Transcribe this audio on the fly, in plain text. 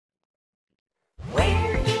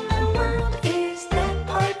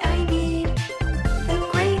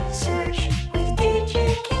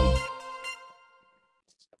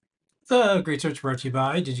The Great Search brought to you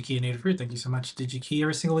by DigiKey and Native Fruit. Thank you so much, DigiKey.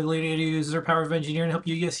 Every single Lady Ada uses our power of engineering to help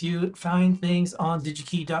you, yes, you find things on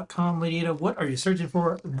digikey.com. Lady Ada, what are you searching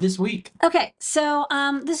for this week? Okay, so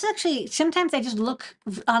this is actually sometimes I just look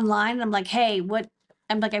online and I'm like, hey, what?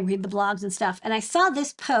 I'm like, I read the blogs and stuff, and I saw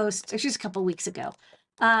this post. It's just a couple weeks ago,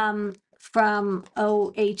 from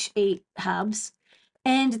OH8 Hubs,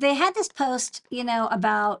 and they had this post,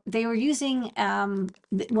 about they were using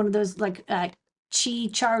one of those like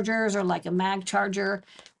Qi chargers or like a mag charger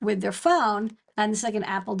with their phone, and this is like an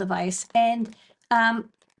Apple device, and um,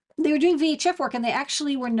 they were doing VHF work, and they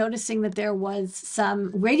actually were noticing that there was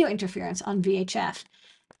some radio interference on VHF.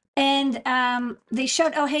 And they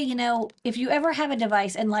showed, oh, hey, if you ever have a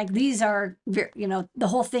device, and like these are, the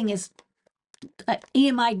whole thing is an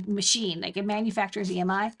EMI machine, like it manufactures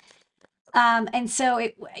EMI. And so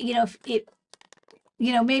if it,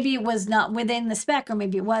 maybe it was not within the spec, or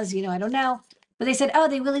maybe it was, I don't know. But they said, oh,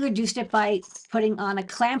 they really reduced it by putting on a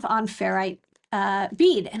clamp on ferrite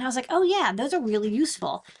bead. And I was like, oh, yeah, those are really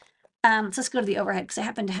useful. So let's go to the overhead because I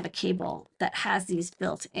happen to have a cable that has these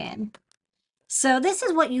built in. So this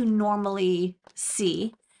is what you normally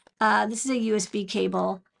see. This is a USB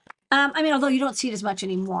cable. I mean, although you don't see it as much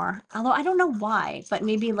anymore, although I don't know why, but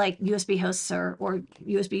maybe like USB hosts or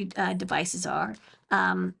USB devices are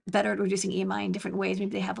better at reducing EMI in different ways. Maybe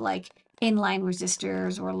they have like inline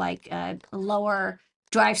resistors or like lower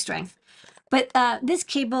drive strength. But this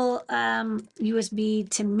cable, USB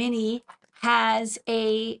to mini, has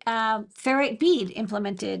a ferrite bead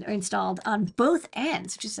implemented or installed on both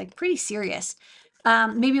ends, which is like pretty serious.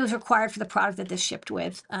 Maybe it was required for the product that this shipped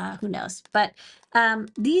with. Who knows? But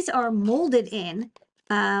these are molded in,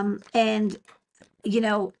 and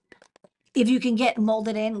if you can get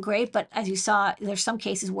molded in, great. But as you saw, there's some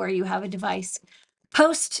cases where you have a device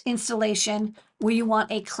post installation where you want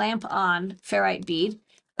a clamp on ferrite bead.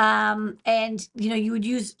 And you would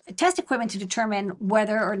use test equipment to determine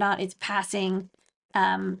whether or not it's passing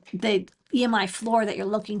the EMI floor that you're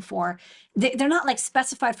looking for. They're not like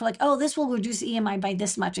specified for like, oh, this will reduce EMI by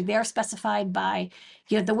this much. Like they're specified by,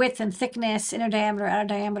 the width and thickness, inner diameter, outer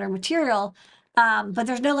diameter material. But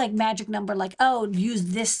there's no like magic number like, oh, use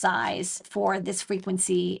this size for this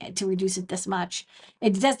frequency to reduce it this much.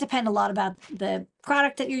 It does depend a lot about the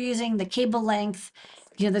product that you're using, the cable length,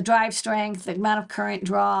 the drive strength, the amount of current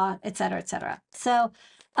draw, et cetera, et cetera. So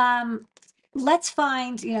let's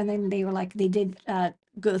find, and then they were like, they did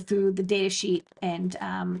go through the data sheet and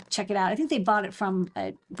check it out. I think they bought it from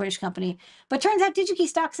a British company, but turns out DigiKey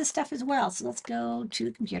stocks this stuff as well. So let's go to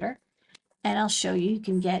the computer and I'll show you. You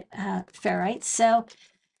can get ferrites. So,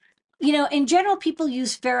 in general, people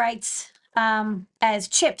use ferrites as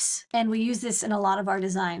chips, and we use this in a lot of our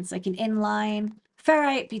designs, like an inline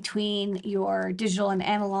ferrite between your digital and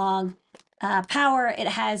analog power. It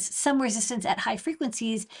has some resistance at high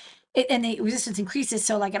frequencies, and the resistance increases.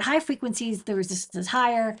 So, like at high frequencies, the resistance is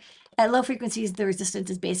higher. At low frequencies, the resistance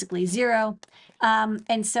is basically zero.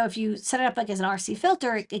 And so, if you set it up like as an RC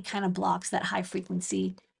filter, it kind of blocks that high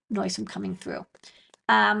frequency noise from coming through.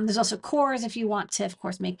 There's also cores if you want to, of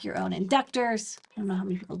course, make your own inductors. I don't know how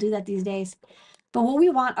many people do that these days. But what we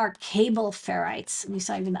want are cable ferrites. And you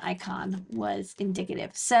saw even the icon was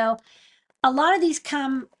indicative. So a lot of these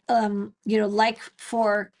come, like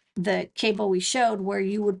for the cable we showed, where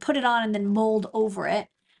you would put it on and then mold over it.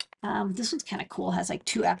 This one's kind of cool. It has like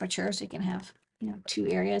two apertures. So you can have, two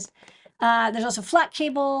areas. There's also flat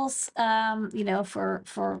cables,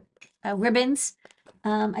 for ribbons.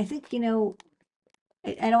 I think, I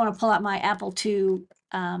don't want to pull out my Apple II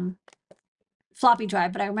floppy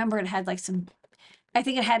drive, but I remember it had like I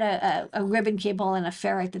think it had a ribbon cable and a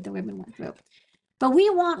ferrite that the ribbon went through. But we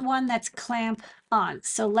want one that's clamp on.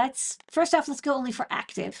 So first off, let's go only for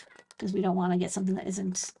active because we don't want to get something that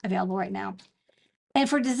isn't available right now. And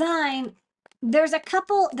for design, there's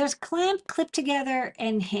clamp, clip together,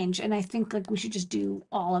 and hinge. And I think like we should just do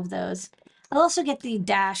all of those. I'll also get the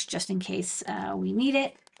dash just in case we need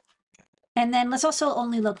it. And then let's also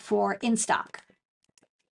only look for in stock.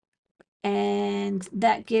 And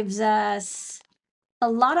that gives us a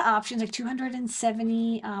lot of options, like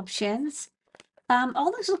 270 options.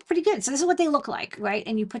 All those look pretty good. So this is what they look like, right?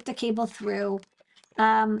 And you put the cable through.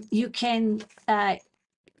 You can,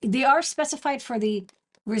 they are specified for the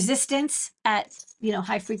resistance at,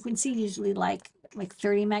 high frequency, usually like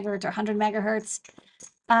 30 megahertz or 100 megahertz.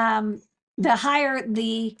 The higher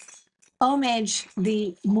the ohmage,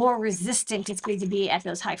 the more resistant it's going to be at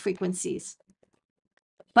those high frequencies.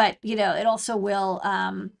 But, it also will,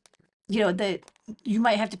 you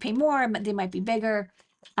might have to pay more, but they might be bigger.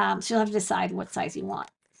 So you'll have to decide what size you want.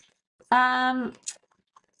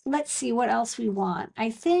 Let's see what else we want. I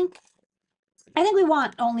think I think we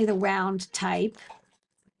want only the round type.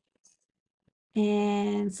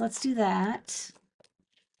 And so let's do that.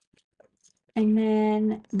 And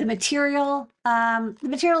then the material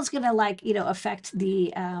is going to like, affect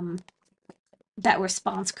the, that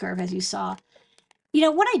response curve as you saw.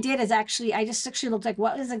 What I did is I just actually looked like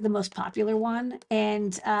what was like the most popular one.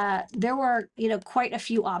 And there were, quite a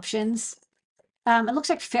few options. It looks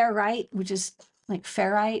like Ferrite, which is like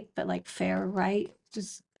ferrite, but like Ferrite,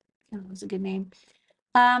 just, it's a good name.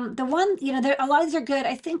 The one, there a lot of these are good.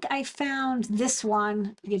 I think I found this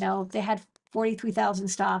one, they had 43,000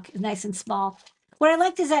 stock, nice and small. What I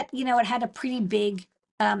liked is that, it had a pretty big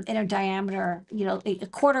inner diameter, a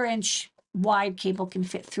quarter-inch wide cable can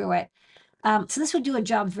fit through it. So this would do a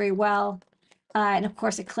job very well. And of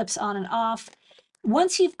course it clips on and off.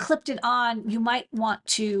 Once you've clipped it on, you might want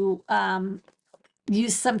to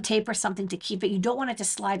use some tape or something to keep it. You don't want it to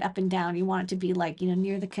slide up and down. You want it to be like,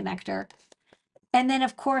 near the connector. And then,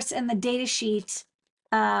 of course, in the data sheet,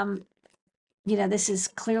 um, this is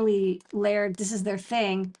clearly layered. This is their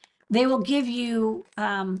thing. They will give you,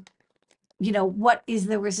 what is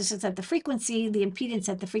the resistance at the frequency, the impedance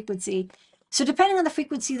at the frequency. So depending on the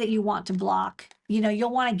frequency that you want to block,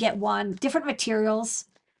 you'll want to get different materials,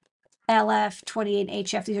 LF, 28,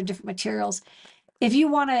 HF, these are different materials. If you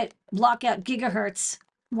want to block out gigahertz,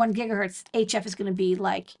 1 gigahertz, HF is going to be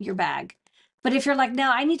like your bag. But if you're like,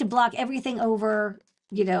 no, I need to block everything over,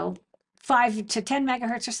 you know, 5 to 10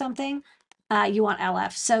 megahertz or something, you want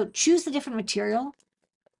LF. So choose the different material.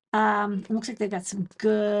 It looks like they've got some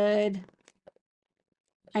good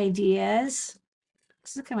ideas.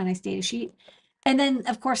 This is kind of a nice data sheet. And then,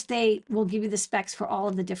 of course, they will give you the specs for all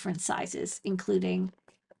of the different sizes, including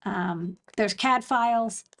there's CAD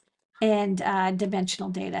files and dimensional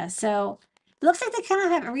data. So it looks like they kind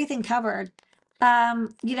of have everything covered.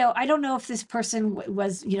 I don't know if this person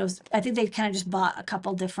was, I think they kind of just bought a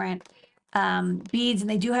couple different beads, and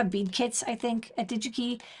they do have bead kits, I think, at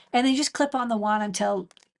DigiKey, and they just clip on the one until,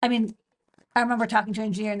 I mean, I remember talking to an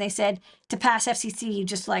engineer and they said to pass FCC,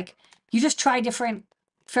 you just try different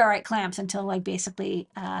ferrite clamps until like basically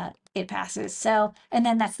it passes. So, and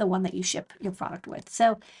then that's the one that you ship your product with.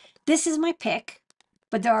 So this is my pick,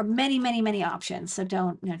 but there are many, many, many options. So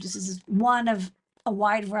don't, this is one of a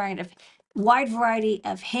wide variety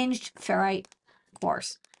of hinged ferrite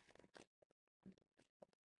cores.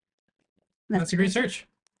 That's a great search.